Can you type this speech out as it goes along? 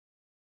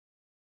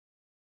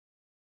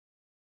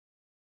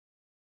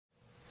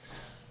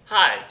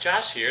Hi,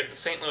 Josh here at the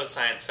St. Louis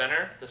Science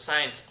Center, the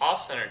Science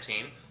Off-Center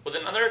team, with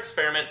another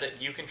experiment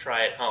that you can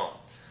try at home.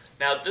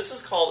 Now, this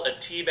is called a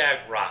tea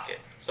bag rocket.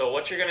 So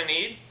what you're going to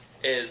need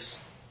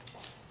is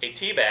a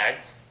tea bag,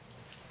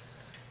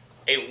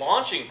 a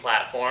launching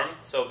platform,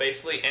 so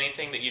basically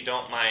anything that you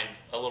don't mind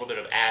a little bit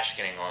of ash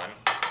getting on,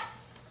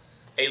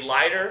 a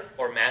lighter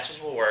or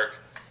matches will work,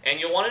 and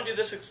you'll want to do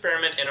this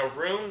experiment in a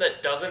room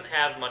that doesn't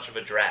have much of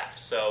a draft.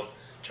 So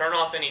turn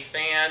off any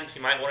fans,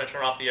 you might want to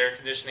turn off the air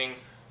conditioning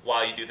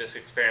while you do this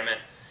experiment.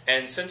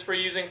 And since we're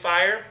using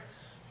fire,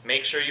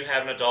 make sure you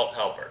have an adult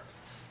helper.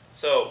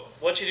 So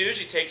what you do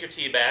is you take your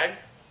tea bag,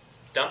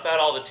 dump out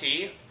all the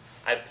tea.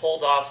 I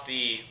pulled off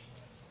the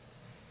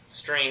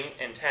string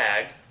and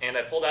tag, and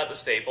I pulled out the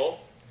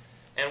staple.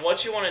 And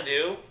what you want to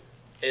do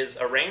is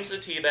arrange the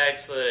tea bag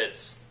so that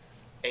it's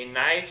a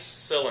nice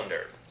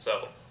cylinder.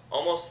 So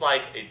almost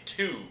like a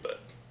tube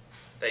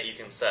that you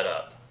can set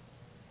up.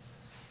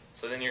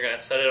 So then you're going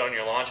to set it on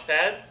your launch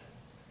pad,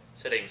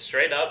 sitting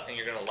straight up, and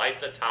you're going to light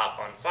the top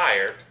on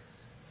fire,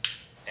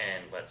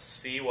 and let's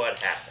see what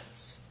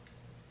happens.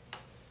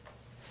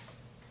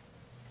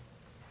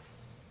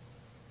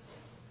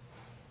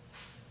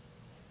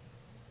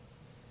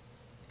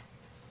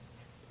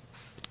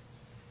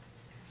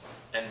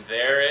 And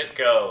there it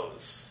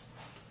goes.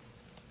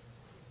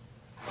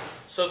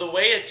 So the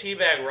way a tea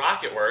bag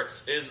rocket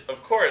works is,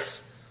 of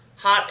course,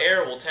 hot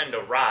air will tend to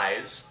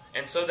rise,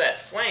 and so that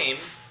flame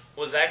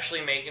was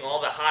actually making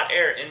all the hot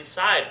air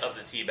inside of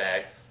the tea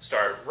bag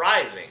start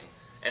rising.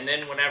 And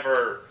then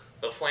whenever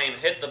the flame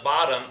hit the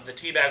bottom, the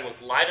tea bag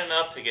was light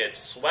enough to get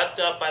swept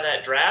up by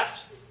that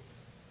draft,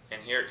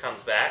 and here it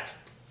comes back,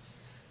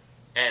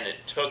 and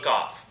it took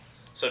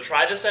off. So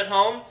try this at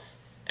home,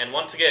 and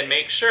once again,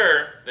 make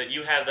sure that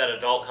you have that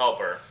adult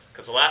helper,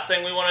 because the last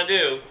thing we want to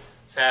do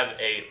is have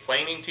a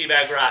flaming tea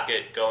bag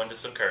rocket go into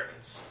some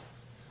curtains.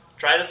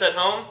 Try this at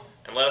home,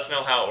 and let us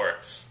know how it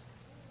works.